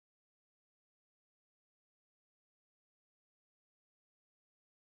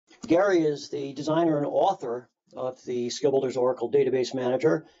Gary is the designer and author of the SkillBuilders Oracle Database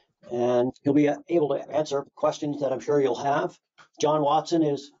Manager, and he'll be able to answer questions that I'm sure you'll have. John Watson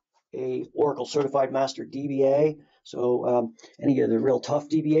is a Oracle Certified Master DBA, so any of the real tough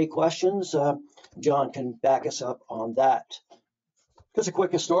DBA questions, John can back us up on that. Just a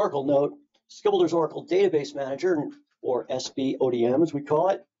quick historical note, SkillBuilders Oracle Database Manager, or SBODM as we call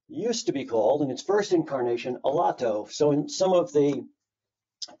it, used to be called in its first incarnation Alato. So in some of the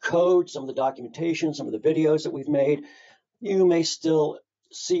code, some of the documentation, some of the videos that we've made, you may still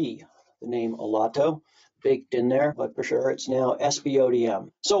see the name Alato baked in there, but for sure it's now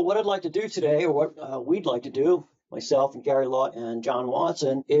SBODM. So what I'd like to do today, or what we'd like to do, myself and Gary Lott and John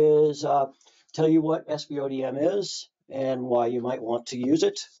Watson, is tell you what SBODM is and why you might want to use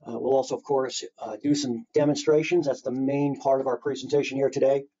it. We'll also, of course, do some demonstrations. That's the main part of our presentation here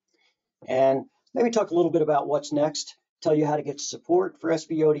today. And maybe talk a little bit about what's next, tell you how to get support for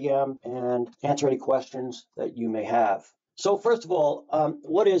SBODM, and answer any questions that you may have. So first of all,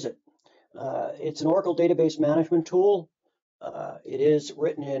 what is it? It's an Oracle database management tool. It is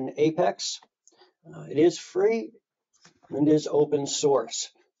written in Apex. It is free and it is open source.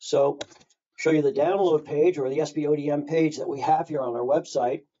 So show you the download page, or the SBODM page that we have here on our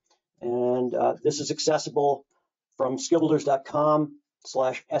website. And this is accessible from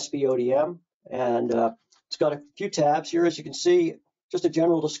skillbuilders.com/SBODM. And it's got a few tabs here, as you can see, just a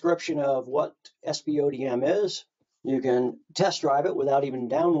general description of what SBODM is. You can test drive it without even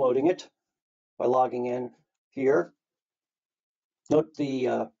downloading it by logging in here. Note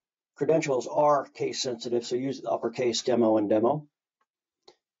the credentials are case sensitive, so use the uppercase demo and demo.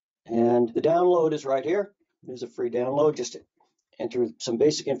 And the download is right here. It is a free download. Just enter some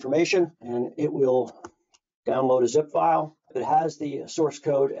basic information and it will download a zip file. It has the source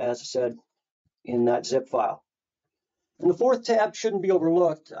code, as I said, in that zip file. And the fourth tab shouldn't be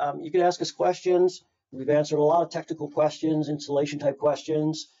overlooked. You can ask us questions. We've answered a lot of technical questions, installation type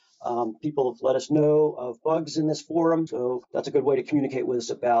questions. People have let us know of bugs in this forum, so that's a good way to communicate with us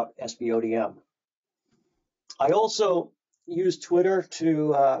about SBODM. I also use Twitter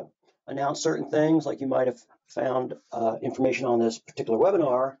to announce certain things, like you might have found information on this particular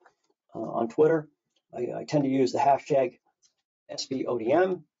webinar on Twitter. I tend to use the hashtag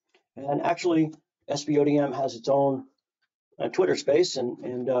SBODM, and actually SBODM has its own Twitter space,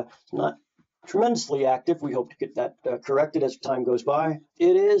 and it's not tremendously active. We hope to get that corrected as time goes by.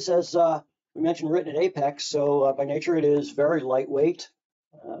 It is, as we mentioned, written in Apex, so by nature it is very lightweight,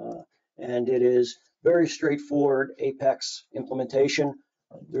 and it is very straightforward Apex implementation.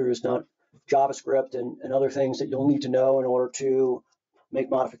 There is not JavaScript and other things that you'll need to know in order to make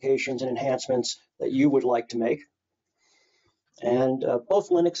modifications and enhancements that you would like to make. And both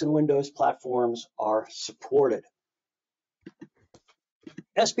Linux and Windows platforms are supported.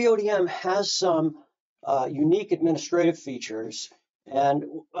 SBODM has some unique administrative features, and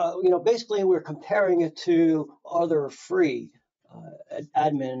basically we're comparing it to other free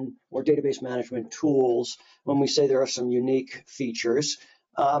admin or database management tools when we say there are some unique features.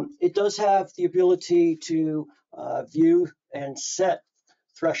 It does have the ability to view and set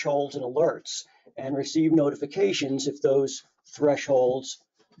thresholds and alerts and receive notifications if those thresholds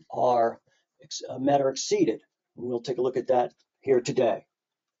are met or exceeded. And we'll take a look at that here today.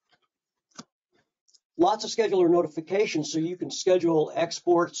 Lots of scheduler notifications, so you can schedule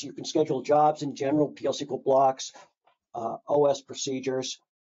exports, you can schedule jobs in general, PL SQL blocks, OS procedures,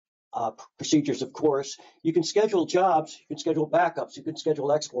 of course. You can schedule jobs, you can schedule backups, you can schedule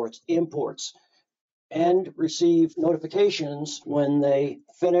exports, imports, and receive notifications when they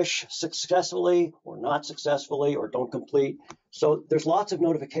finish successfully or not successfully or don't complete. So there's lots of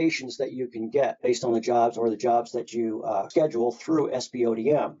notifications that you can get based on the jobs or the jobs that you schedule through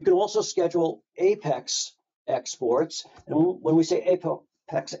SBODM. You can also schedule Apex exports. And when we say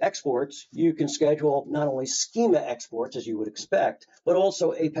Apex exports, you can schedule not only schema exports, as you would expect, but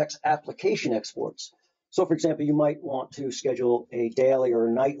also Apex application exports. So for example, you might want to schedule a daily or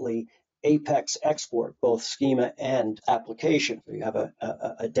a nightly Apex export, both schema and application. So you have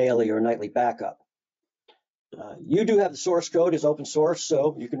a daily or nightly backup. You do have the source code as open source,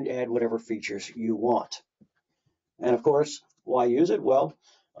 so you can add whatever features you want. And of course, why use it? Well,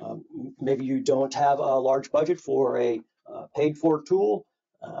 maybe you don't have a large budget for a paid for tool,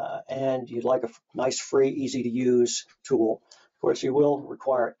 and you'd like a nice, free, easy to use tool. Of course, you will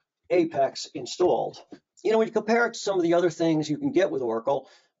require Apex installed. When you compare it to some of the other things you can get with Oracle,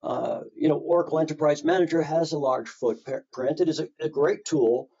 Oracle Enterprise Manager has a large footprint. It is a great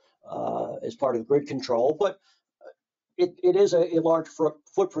tool as part of grid control, but it is a large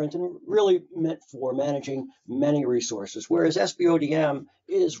footprint and really meant for managing many resources, whereas SBODM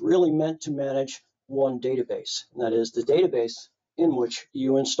is really meant to manage one database, and that is the database in which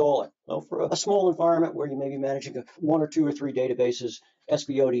you install it. So for a small environment where you may be managing 1 or 2 or 3 databases,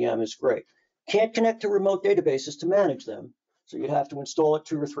 SBODM is great. Can't connect to remote databases to manage them, so you'd have to install it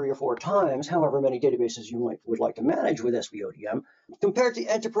 2 or 3 or 4 times, however many databases you would like to manage with SBODM. Compared to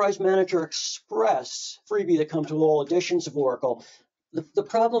Enterprise Manager Express, freebie that comes with all editions of Oracle, the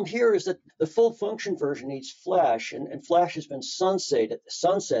problem here is that the full function version needs Flash, and Flash has been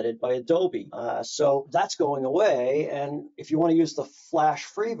sunsetted by Adobe. So that's going away, and if you want to use the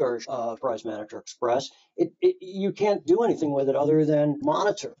Flash-free version of Enterprise Manager Express, you can't do anything with it other than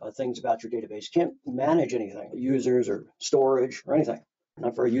monitor things about your database. You can't manage anything, users or storage or anything.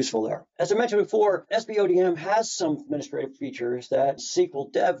 Not very useful there. As I mentioned before, SBODM has some administrative features that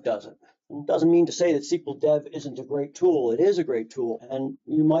SQL Dev doesn't. It doesn't mean to say that SQL Dev isn't a great tool. It is a great tool, and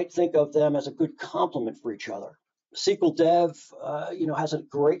you might think of them as a good complement for each other. SQL Dev, has a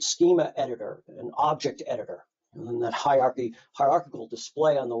great schema editor, an object editor, and that hierarchical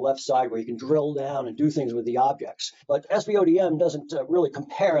display on the left side where you can drill down and do things with the objects. But SBODM doesn't really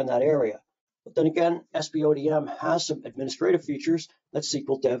compare in that area. But then again, SBODM has some administrative features that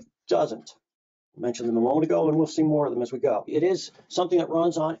SQL Dev doesn't. I mentioned them a moment ago, and we'll see more of them as we go. It is something that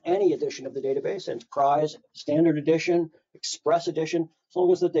runs on any edition of the database, Enterprise, Standard Edition, Express Edition, as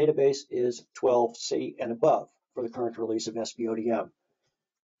long as the database is 12C and above for the current release of SBODM.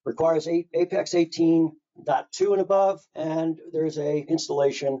 Requires Apex 18.2 and above, and there's an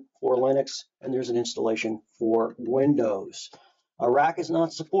installation for Linux, and there's an installation for Windows. RAC is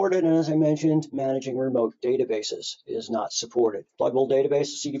not supported, and as I mentioned, managing remote databases is not supported. Pluggable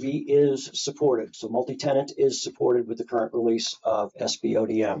database, CDB, is supported, so multi-tenant is supported with the current release of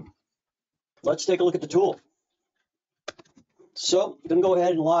SBODM. Let's take a look at the tool. So I'm going to go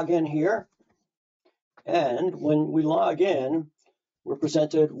ahead and log in here, and when we log in, we're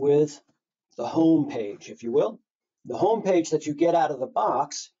presented with the home page, if you will. The home page that you get out of the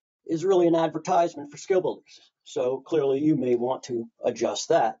box is really an advertisement for SkillBuilders. So clearly you may want to adjust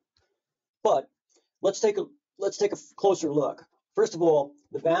that. But let's take a closer look. First of all,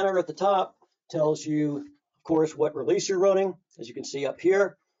 the banner at the top tells you, of course, what release you're running. As you can see up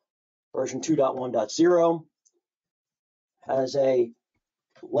here, version 2.1.0 has a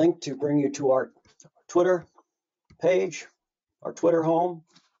link to bring you to our Twitter page, our Twitter home.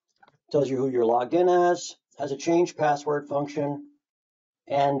 Tells you who you're logged in as, has a change password function,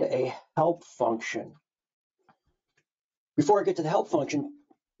 and a help function. Before I get to the help function,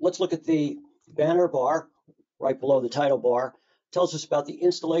 let's look at the banner bar right below the title bar. It tells us about the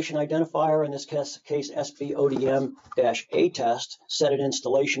installation identifier, in this case SBODM-A test, set at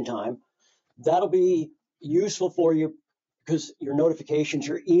installation time. That'll be useful for you because your notifications,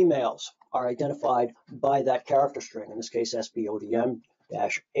 your emails are identified by that character string, in this case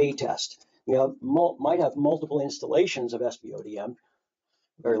SBODM-A test. You might have multiple installations of SBODM,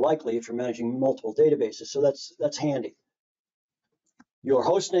 very likely if you're managing multiple databases, so that's handy. Your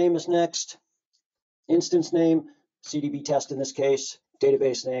host name is next, instance name, CDB test in this case,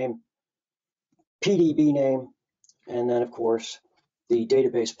 database name, PDB name, and then of course the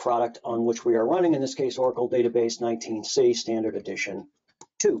database product on which we are running, in this case Oracle Database 19C Standard Edition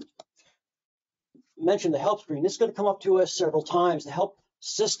 2. Mention the help screen. This is going to come up to us several times. The help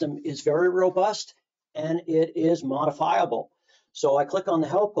system is very robust and it is modifiable. So I click on the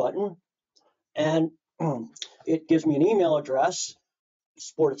help button and it gives me an email address,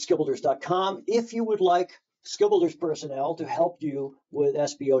 support@skillbuilders.com, if you would like SkillBuilders personnel to help you with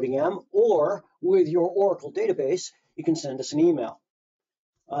SBODM or with your Oracle database, you can send us an email.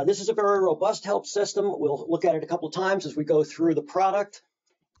 This is a very robust help system. We'll look at it a couple of times as we go through the product.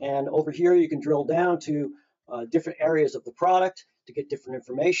 And over here, you can drill down to different areas of the product to get different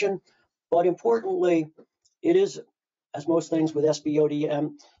information. But importantly, it is, as most things with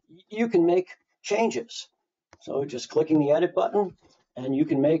SBODM, you can make changes. So just clicking the edit button, and you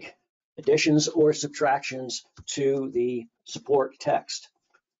can make additions or subtractions to the support text.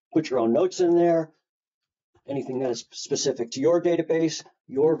 Put your own notes in there, anything that is specific to your database,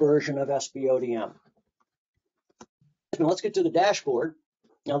 your version of SBODM. Now let's get to the dashboard.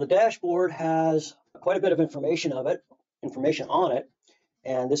 Now the dashboard has quite a bit of information on it,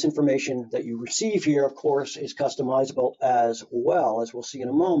 and this information that you receive here, of course, is customizable as well, as we'll see in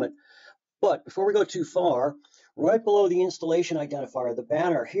a moment. But before we go too far, right below the installation identifier, the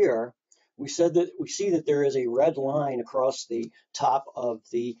banner here, we see that there is a red line across the top of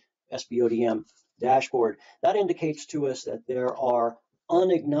the SBODM dashboard. That indicates to us that there are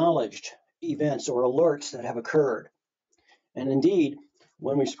unacknowledged events or alerts that have occurred. And indeed,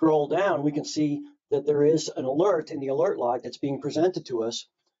 when we scroll down, we can see that there is an alert in the alert log that's being presented to us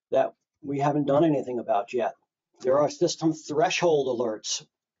that we haven't done anything about yet. There are system threshold alerts.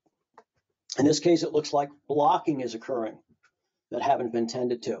 In this case, it looks like blocking is occurring that haven't been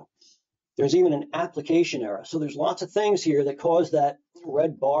tended to. There's even an application error. So there's lots of things here that cause that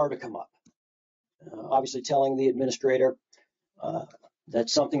red bar to come up. Obviously telling the administrator that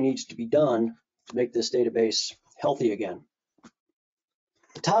something needs to be done to make this database healthy again.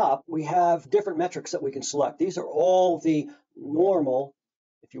 At the top, we have different metrics that we can select. These are all the normal,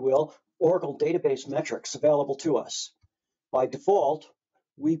 if you will, Oracle database metrics available to us. By default,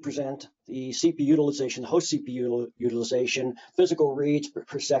 we present the CPU utilization, the host CPU utilization, physical reads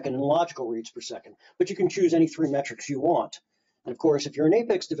per second, and logical reads per second. But you can choose any 3 metrics you want. And of course, if you're an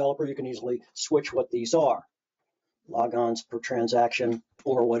Apex developer, you can easily switch what these are. Logons per transaction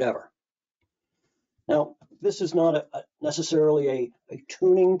or whatever. Now, this is not necessarily a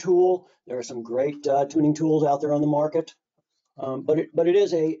tuning tool. There are some great tuning tools out there on the market, but it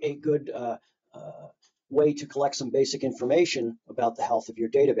is a good way to collect some basic information about the health of your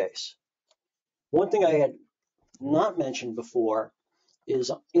database. One thing I had not mentioned before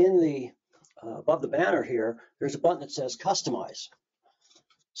is in the above the banner here, there's a button that says Customize.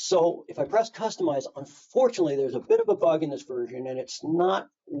 So if I press Customize, unfortunately, there's a bit of a bug in this version and it's not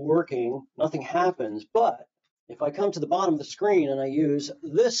working. Nothing happens. But if I come to the bottom of the screen and I use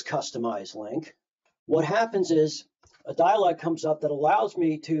this Customize link, what happens is a dialog comes up that allows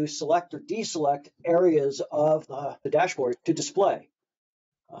me to select or deselect areas of the dashboard to display.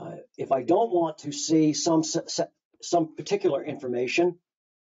 If I don't want to see some particular information,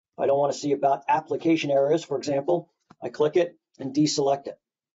 if I don't want to see about application areas, for example, I click it and deselect it.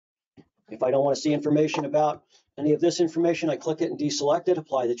 If I don't want to see information about any of this information, I click it and deselect it,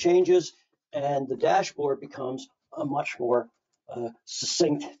 apply the changes, and the dashboard becomes a much more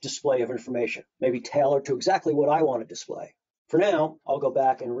succinct display of information, maybe tailored to exactly what I want to display. For now, I'll go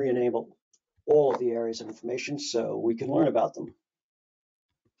back and re-enable all of the areas of information so we can learn about them.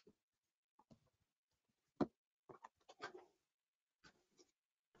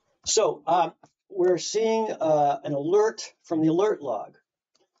 So we're seeing an alert from the alert log.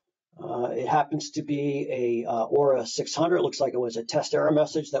 It happens to be a Aura 600. It looks like it was a test error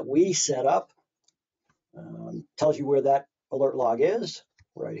message that we set up. Tells you where that alert log is,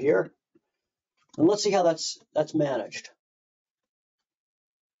 right here. And let's see how that's managed.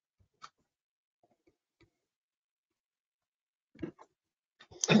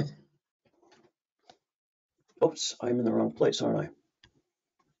 Oops, I'm in the wrong place, aren't I?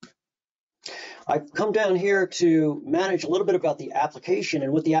 I've come down here to manage a little bit about the application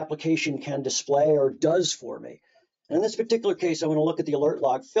and what the application can display or does for me. And in this particular case, I want to look at the alert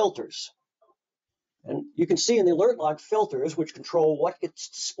log filters. And you can see in the alert log filters, which control what gets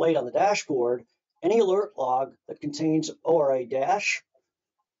displayed on the dashboard, any alert log that contains ORA dash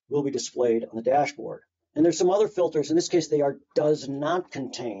will be displayed on the dashboard. And there's some other filters. In this case, they are does not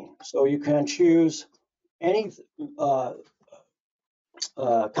contain. So you can choose any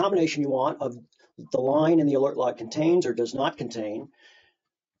combination you want of the line in the alert log contains or does not contain,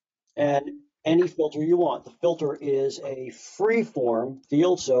 and any filter you want. The filter is a free-form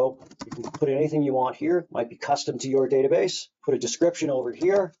field, so you can put anything you want here. It might be custom to your database. Put a description over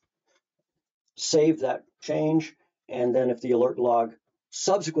here, save that change, and then if the alert log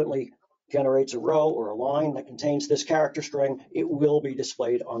subsequently generates a row or a line that contains this character string, it will be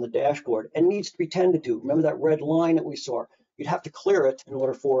displayed on the dashboard and needs to be tended to. Remember that red line that we saw? You'd have to clear it in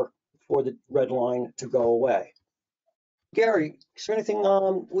order for the red line to go away. Gary, is there anything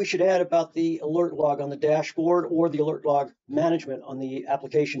we should add about the alert log on the dashboard or the alert log management on the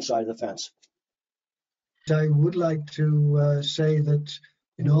application side of the fence? I would like to say that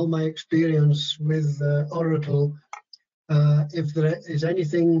in all my experience with Oracle, if there is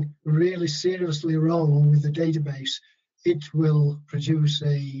anything really seriously wrong with the database, it will produce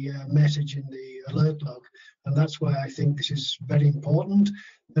a message in the alert log. And that's why I think this is very important.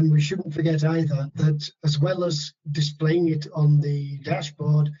 And we shouldn't forget either that as well as displaying it on the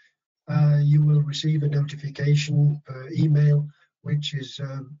dashboard, you will receive a notification per email, which is,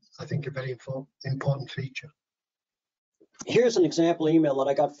 I think, a very important feature. Here's an example email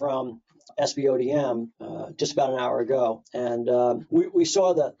that I got from SBODM just about an hour ago. And we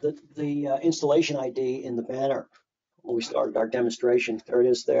saw the installation ID in the banner when we started our demonstration. There it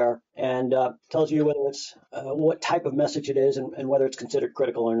is there, and tells you whether it's what type of message it is and whether it's considered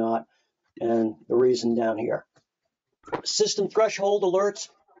critical or not, and the reason down here. System threshold alerts.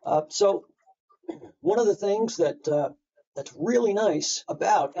 So one of the things that that's really nice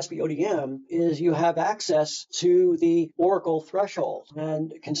about SBODM is you have access to the Oracle threshold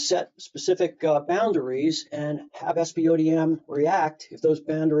and can set specific boundaries and have SBODM react if those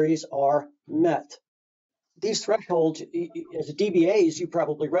boundaries are met. These thresholds, as DBAs, you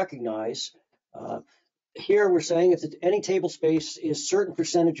probably recognize. Here we're saying if any table space is certain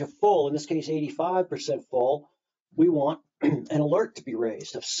percentage of full, in this case 85% full, we want an alert to be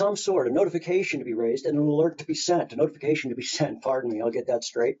raised of some sort, a notification to be raised, and an alert to be sent, a notification to be sent. Pardon me, I'll get that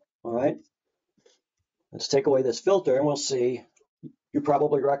straight. All right. Let's take away this filter and we'll see. You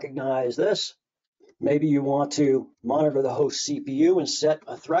probably recognize this. Maybe you want to monitor the host CPU and set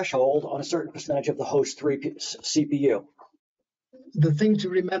a threshold on a certain percentage of the host 3 CPU. The thing to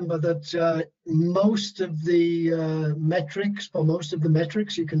remember that most of the metrics, for most of the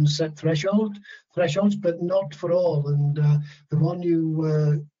metrics, you can set thresholds, but not for all. And the one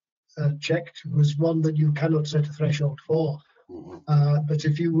you checked was one that you cannot set a threshold for. But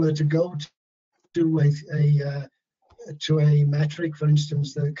if you were to go to a metric, for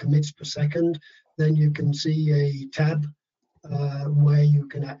instance, the commits per second, then you can see a tab where you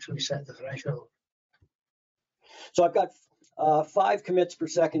can actually set the threshold. So I've got 5 commits per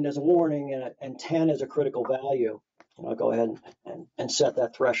second as a warning and 10 as a critical value. And I'll go ahead and set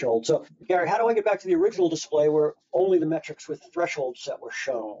that threshold. So, Gary, how do I get back to the original display where only the metrics with thresholds set were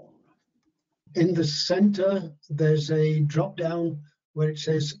shown? In the center, there's a drop down where it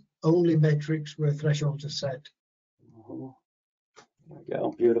says only metrics where thresholds are set. There we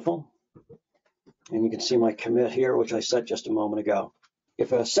go. Beautiful. And you can see my commit here, which I set just a moment ago.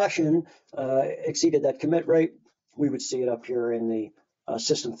 If a session exceeded that commit rate, we would see it up here in the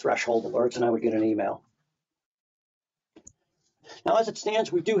system threshold alerts, and I would get an email. Now, as it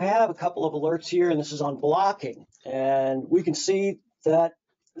stands, we do have a couple of alerts here, and this is on blocking. And we can see that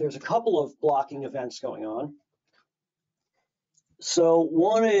there's a couple of blocking events going on. So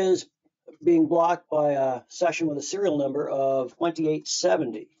one is being blocked by a session with a serial number of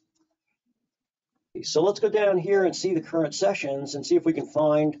 2870. So let's go down here and see the current sessions and see if we can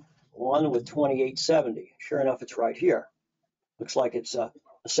find one with 2870. Sure enough, it's right here. Looks like it's a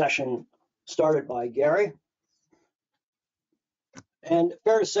session started by Gary. And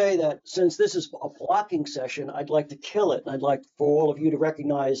fair to say that since this is a blocking session, I'd like to kill it. And I'd like for all of you to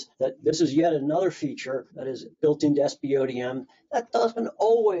recognize that this is yet another feature that is built into SBODM that doesn't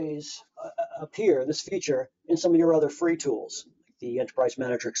always appear, this feature, in some of your other free tools. The Enterprise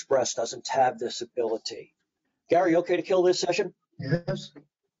Manager Express doesn't have this ability. Gary, okay to kill this session? Yes.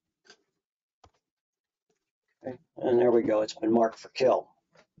 Okay. And there we go. It's been marked for kill.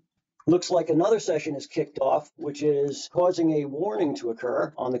 Looks like another session is kicked off, which is causing a warning to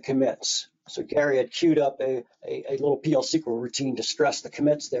occur on the commits. So Gary had queued up a little PL SQL routine to stress the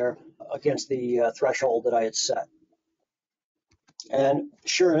commits there against the threshold that I had set. And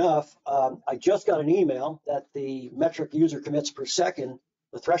sure enough, I just got an email that the metric user commits per second,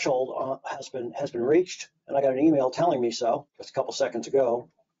 the threshold has been reached, and I got an email telling me so just a couple seconds ago.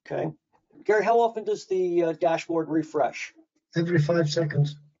 Okay, Gary, how often does the dashboard refresh? Every 5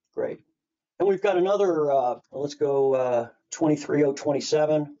 seconds. Great. And we've got another. Let's go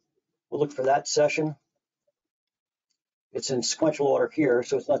 23027. We'll look for that session. It's in sequential order here,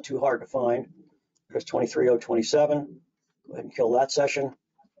 so it's not too hard to find. There's 23027. Go ahead and kill that session.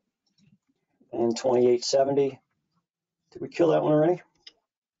 And 2870. Did we kill that one already?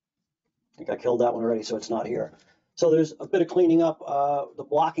 I think I killed that one already, so it's not here. So there's a bit of cleaning up. The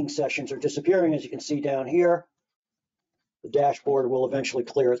blocking sessions are disappearing, as you can see down here. The dashboard will eventually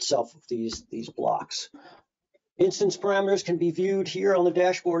clear itself of these blocks. Instance parameters can be viewed here on the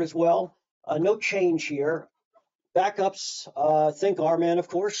dashboard as well. No change here. Backups, think RMAN, of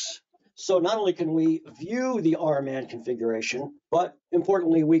course. So not only can we view the RMAN configuration, but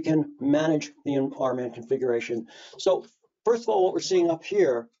importantly, we can manage the RMAN configuration. So first of all, what we're seeing up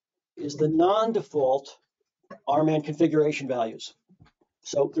here is the non-default RMAN configuration values.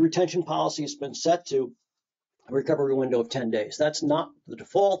 So the retention policy has been set to a recovery window of 10 days. That's not the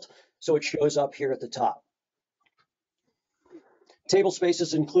default, so it shows up here at the top. Table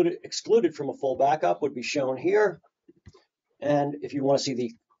spaces excluded from a full backup would be shown here. And if you want to see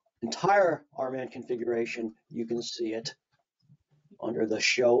the entire RMAN configuration, you can see it under the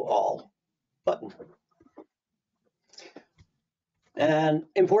Show All button. And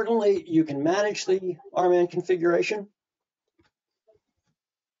importantly, you can manage the RMAN configuration.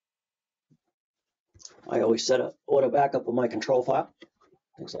 I always set an auto backup of my control file,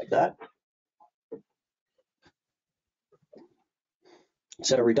 things like that.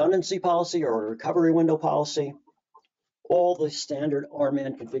 Set a redundancy policy or a recovery window policy. All the standard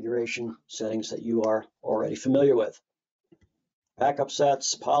RMAN configuration settings that you are already familiar with. backup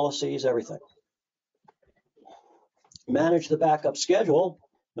sets, policies, everything. Manage the backup schedule.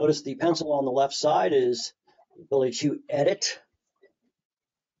 Notice the pencil on the left side is the ability to edit.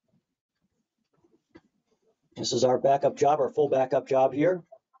 This is our backup job, our full backup job here.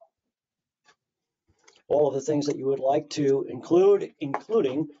 All of the things that you would like to include,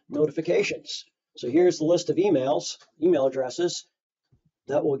 including notifications. So here's the list of emails, email addresses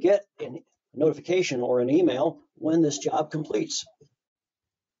that will get a notification or an email when this job completes.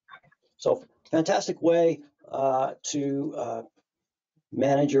 So fantastic way to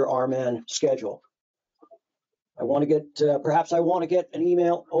manage your RMAN schedule. I want to get, perhaps I want to get an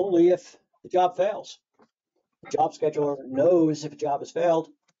email only if the job fails. The job scheduler knows if a job has failed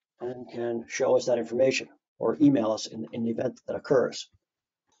and can show us that information or email us in the event that occurs.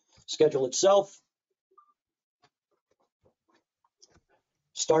 Schedule itself,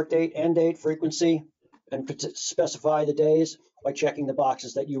 start date, end date, frequency, and specify the days by checking the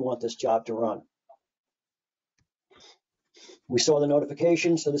boxes that you want this job to run. We saw the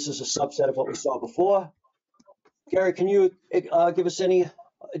notification, so this is a subset of what we saw before. Gary, can you give us any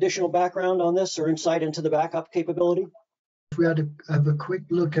additional background on this or insight into the backup capability? If we had to have a quick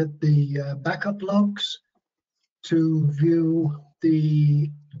look at the backup logs to view the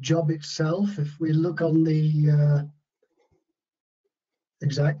job itself, if we look on the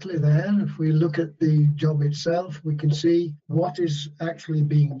exactly there, if we look at the job itself, we can see what is actually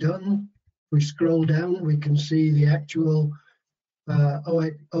being done. If we scroll down, we can see the actual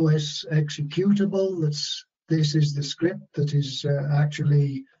OS executable. This is the script that is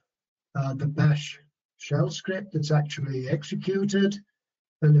actually the bash shell script that's actually executed.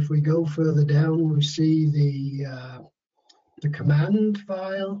 And if we go further down, we see the command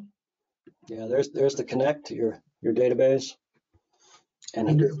file. Yeah, there's the connect to your database.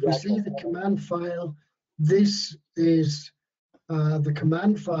 And if we see the command file, this is the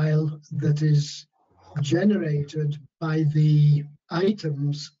command file that is generated by the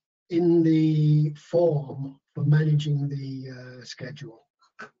items in the form for managing the schedule.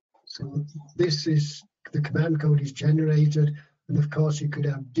 So this is the command code is generated, and of course you could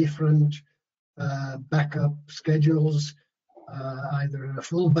have different backup schedules, either a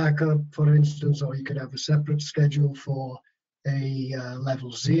full backup, for instance, or you could have a separate schedule for a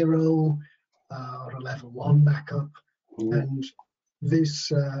level 0 or a level 1 backup. And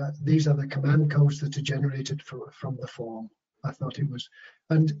these are the command codes that are generated from the form. I thought it was,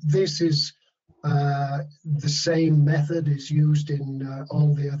 and this is the same method is used in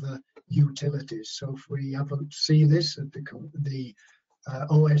all the other utilities. So if we see this at the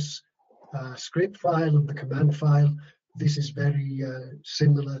OS script file and the command file, this is very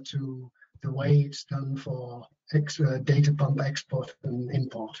similar to the way it's done for data pump export and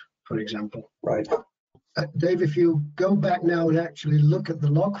import, for example. Right. Dave, if you go back now and actually look at the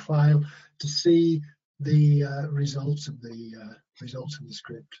log file to see the results of the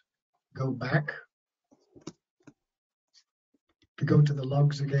script, go back, to go to the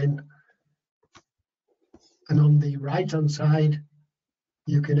logs again, and on the right-hand side,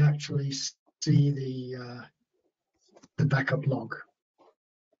 you can actually see the backup log.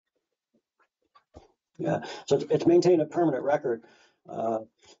 Yeah, so it's maintained a permanent record.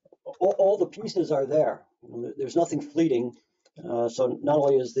 All the pieces are there. There's nothing fleeting. So not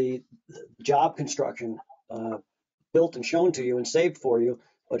only is the job construction built and shown to you and saved for you,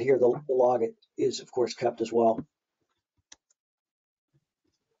 but here the log is, of course, kept as well.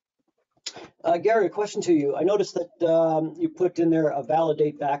 Gary, a question to you. I noticed that you put in there a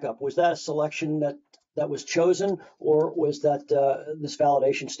validate backup. Was that a selection that was chosen, or was that this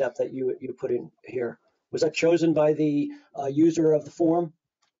validation step that you put in here? Was that chosen by the user of the form?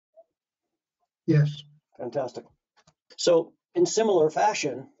 Yes. Fantastic. So in similar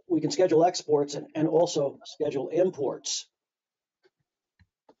fashion, we can schedule exports and also schedule imports.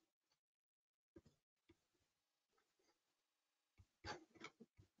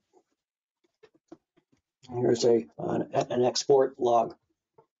 Here's an export log.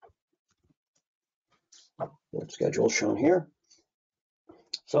 The schedule is shown here.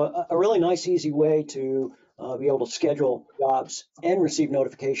 So a really nice, easy way to be able to schedule jobs and receive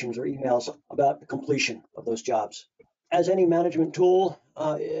notifications or emails about the completion of those jobs. As any management tool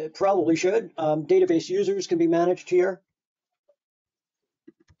it probably should, database users can be managed here.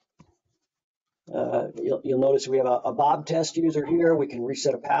 You'll notice we have a Bob test user here. We can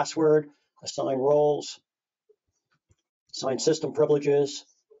reset a password, assign roles, assign system privileges,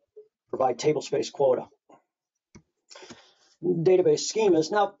 provide table space quota. Database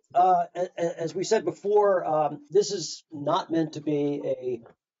schemas. Now, as we said before, this is not meant to be a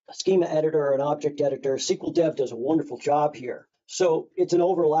schema editor or an object editor. SQL Dev does a wonderful job here. So it's an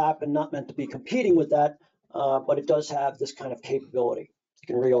overlap and not meant to be competing with that, but it does have this kind of capability. You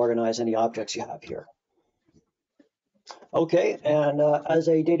can reorganize any objects you have here. Okay, and as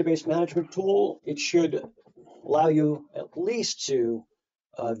a database management tool, it should allow you at least to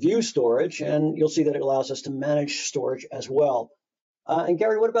view storage, and you'll see that it allows us to manage storage as well. And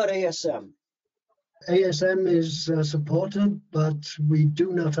Gary, what about ASM? ASM is supported, but we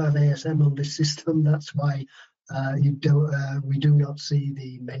do not have ASM on this system. That's why we do not see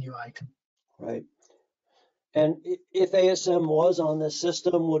the menu item. Right. And if ASM was on this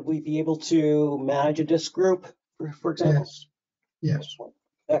system, would we be able to manage a disk group, for example? Yes.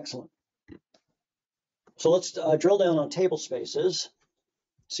 Excellent. So let's drill down on table spaces,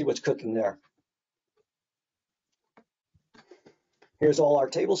 see what's cooking there. Here's all our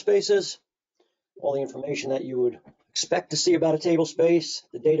table spaces, all the information that you would expect to see about a table space,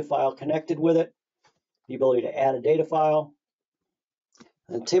 the data file connected with it, the ability to add a data file,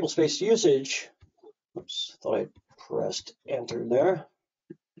 and table space usage. Oops, thought I pressed enter there.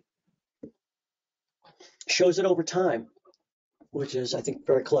 Shows it over time, which is, I think,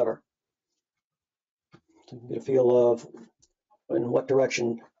 very clever. To get a feel of in what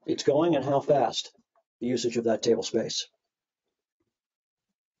direction it's going and how fast the usage of that table space.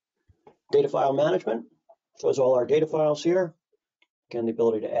 Data file management shows all our data files here. Again, the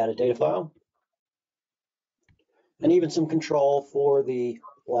ability to add a data file. And even some control for the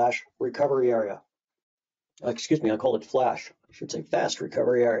flash recovery area. Excuse me, I called it flash. I should say fast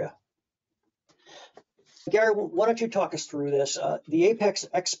recovery area. Gary, why don't you talk us through this? The Apex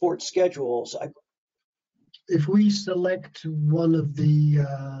export schedules. If we select one of the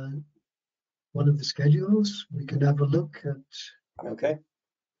schedules, we can have a look at. Okay.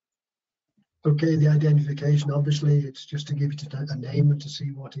 Okay, the identification, obviously, it's just to give it a name and to see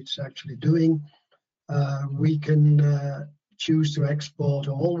what it's actually doing. We can choose to export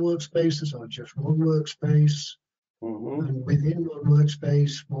all workspaces or just one workspace. Mm-hmm. And within one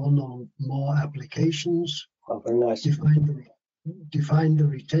workspace, one or more applications. Oh, very nice. Define the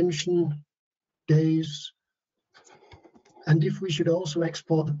retention days. And if we should also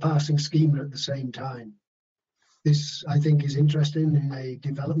export the parsing schema at the same time. This, I think, is interesting in a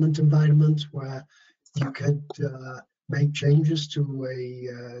development environment where you could make changes to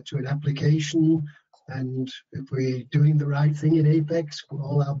an application. And if we're doing the right thing in Apex,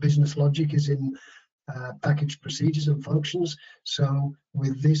 all our business logic is in package procedures and functions. So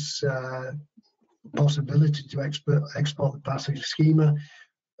with this possibility to export the parsing schema,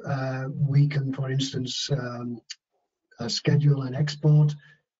 we can, for instance, schedule an export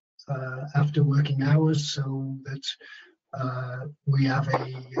after working hours, so that we have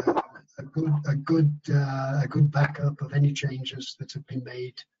a good backup of any changes that have been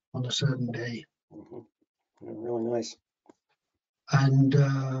made on a certain day. Mm-hmm. Really nice. And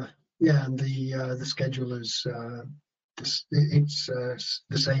yeah, and the schedule is it's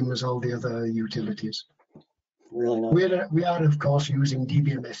the same as all the other utilities. Really nice. We are of course using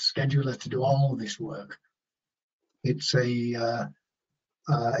DBMS scheduler to do all this work. It's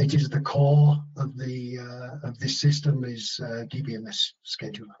it is the core of this system is DBMS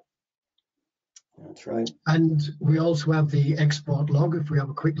scheduler. That's right. And we also have the export log. If we have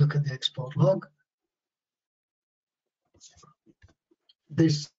a quick look at the export log,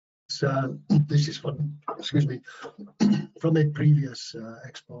 this is from, excuse me, from a previous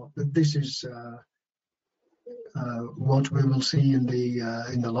export. But this is what we will see in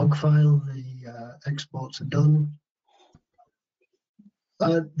the log file. The exports are done.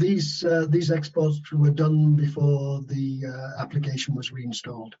 These exports were done before the application was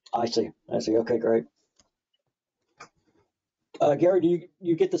reinstalled. I see. Okay, great. Gary, do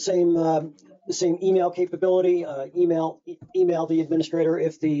you get the same email capability? Email the administrator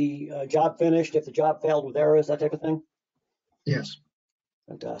if the job finished, if the job failed with errors, that type of thing? Yes.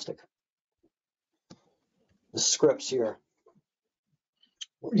 Fantastic. The scripts here.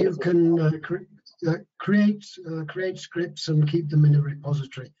 You can create scripts and keep them in a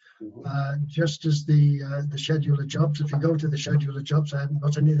repository. Mm-hmm. Just as the scheduler jobs. If you go to the scheduler jobs, I haven't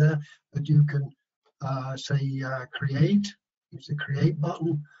got any there, but you can say create. Use the create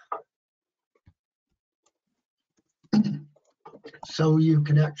button. So you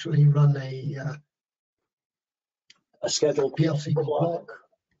can actually run a scheduled PLC block.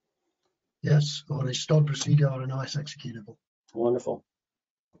 Yes, or a stored procedure or an OS executable. Wonderful.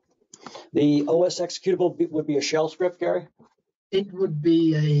 The OS executable would be a shell script, Gary? It would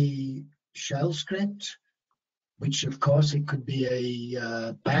be a shell script, which of course it could be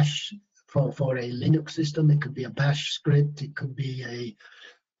a bash for a Linux system. It could be a bash script. It could be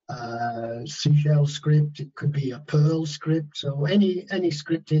C Shell script, it could be a Perl script, so any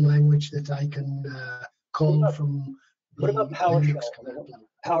scripting language that I can call from the What about Linux PowerShell? command line.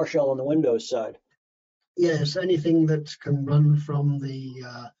 PowerShell on the Windows side. Yes, anything that can run from the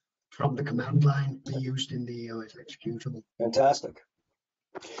command line be used in the OS executable. Fantastic.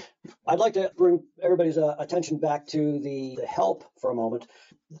 I'd like to bring everybody's attention back to the help for a moment.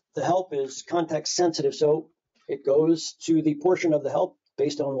 The help is context sensitive, so it goes to the portion of the help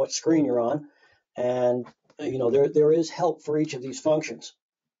based on what screen you're on, and there is help for each of these functions.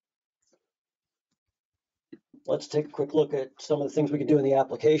 Let's take a quick look at some of the things we can do in the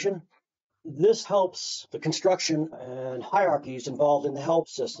application. This helps the construction and hierarchies involved in the help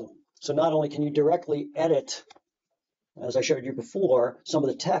system. So not only can you directly edit, as I showed you before, some of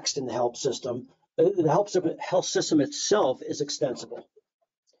the text in the help system, the help system itself is extensible.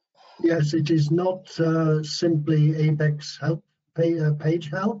 Yes, it is not simply Apex help page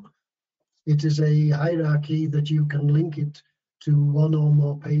help. It is a hierarchy that you can link it to one or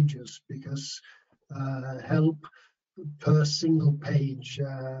more pages, because help per single page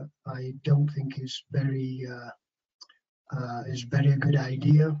I don't think is very a good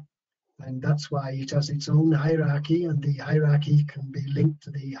idea, and that's why it has its own hierarchy, and the hierarchy can be linked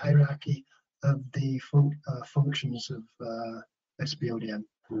to the hierarchy of the functions of SBODM.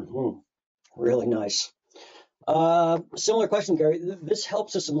 Mm-hmm. Really nice. Similar question, Gary. This help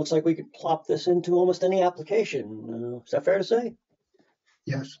system looks like we could plop this into almost any application. Is that fair to say?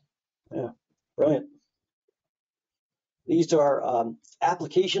 Yes. Yeah, brilliant. These are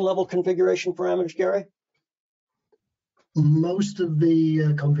application level configuration parameters, Gary? Most of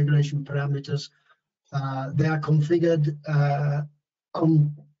the configuration parameters, they are configured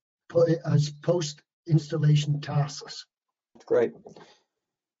as post-installation tasks. Great.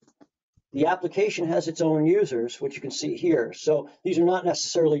 The application has its own users, which you can see here. So these are not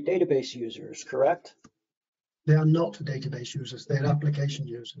necessarily database users, correct? They are not database users, they're application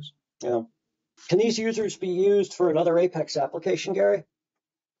users. Yeah. Can these users be used for another Apex application, Gary?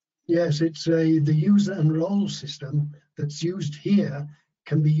 Yes, it's the user and role system that's used here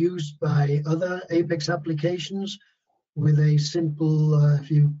can be used by other Apex applications with a simple,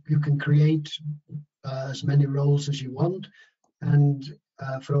 you can create as many roles as you want, and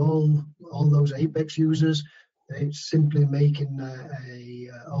for all those Apex users, it's simply making a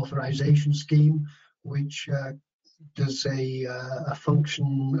authorization scheme which does a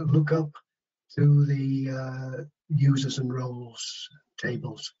function lookup to the users and roles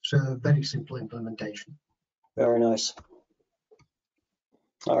tables. So a very simple implementation. Very nice.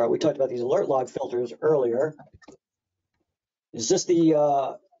 All right, we talked about these alert log filters earlier. Is this the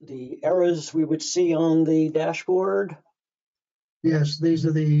errors we would see on the dashboard? Yes, these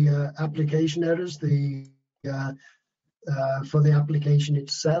are the application errors. The for the application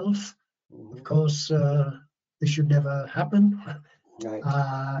itself, of course, this should never happen.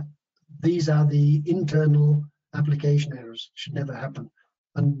 Right. These are the internal application errors. Should never happen.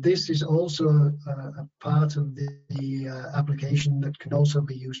 And this is also a part of the application that can also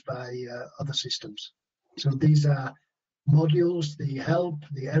be used by other systems. So these are modules, the help,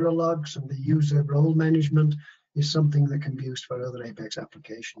 the error logs, and the user role management is something that can be used for other Apex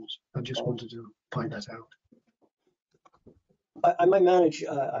applications. I just wanted to point that out. I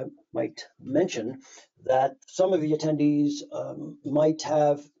might mention that some of the attendees might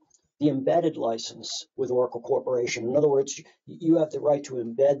have the embedded license with Oracle Corporation. In other words, you have the right to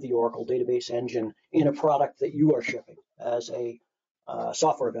embed the Oracle database engine in a product that you are shipping as a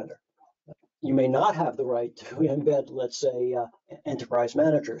software vendor. You may not have the right to embed, let's say, Enterprise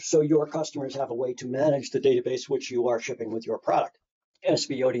Manager. So your customers have a way to manage the database which you are shipping with your product.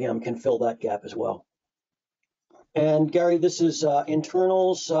 SBODM can fill that gap as well. And Gary, this is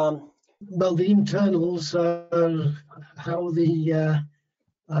internals. Well, the internals are how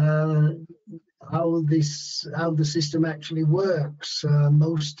the system actually works.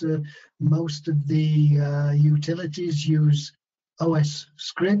 Most of the utilities use OS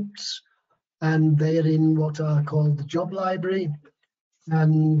scripts, and they're in what are called the job library.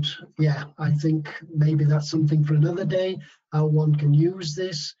 And yeah, I think maybe that's something for another day, how one can use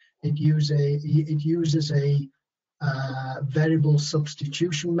this. It uses a variable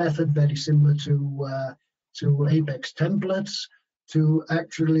substitution method, very similar to Apex templates, to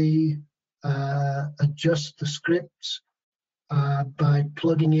actually adjust the scripts by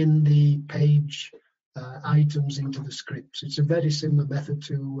plugging in the page items into the scripts. It's a very similar method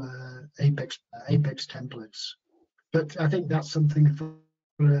to Apex templates. But I think that's something for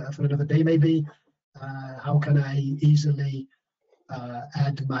another day, maybe. How can I easily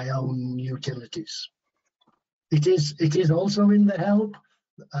add my own utilities? It is also in the help,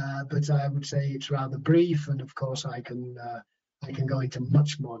 but I would say it's rather brief, and of course I can go into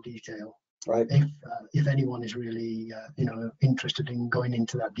much more detail, right? If anyone is really interested in going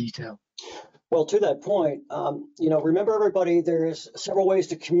into that detail. Well, to that point, remember everybody, there's several ways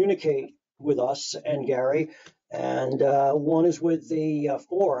to communicate with us and Gary, and one is with the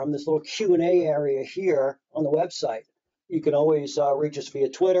forum, this little Q&A area here on the website. You can always reach us via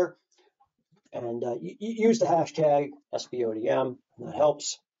Twitter, and use the hashtag SBODM, that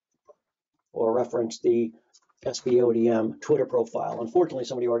helps, or reference the SBODM Twitter profile. Unfortunately,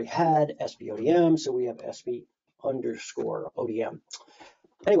 somebody already had SBODM, so we have SB_ODM.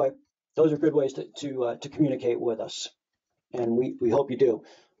 Anyway, those are good ways to communicate with us, and we hope you do.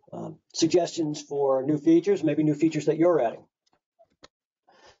 Suggestions for new features, maybe new features that you're adding.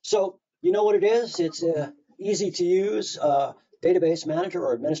 So you know what it is. It's easy to use database manager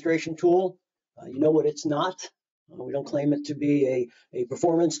or administration tool. You know what it's not. We don't claim it to be a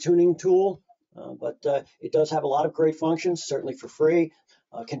performance tuning tool, but it does have a lot of great functions, certainly for free.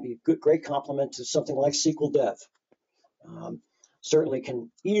 Can be a great complement to something like SQL Dev. Certainly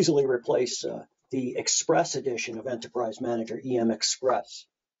can easily replace the Express edition of Enterprise Manager, EM Express.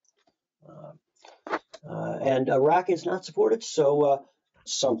 And RAC is not supported, so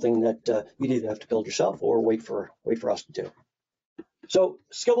something that you'd either have to build yourself or wait for us to do. So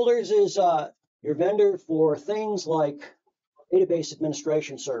SkillBuilders is your vendor for things like database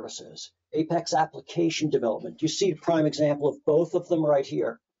administration services, Apex application development. You see a prime example of both of them right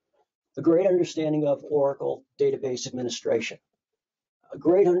here. A great understanding of Oracle database administration, a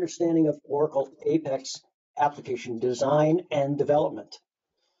great understanding of Oracle Apex application design and development.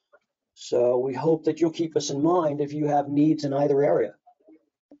 So we hope that you'll keep us in mind if you have needs in either area.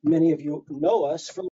 Many of you know us from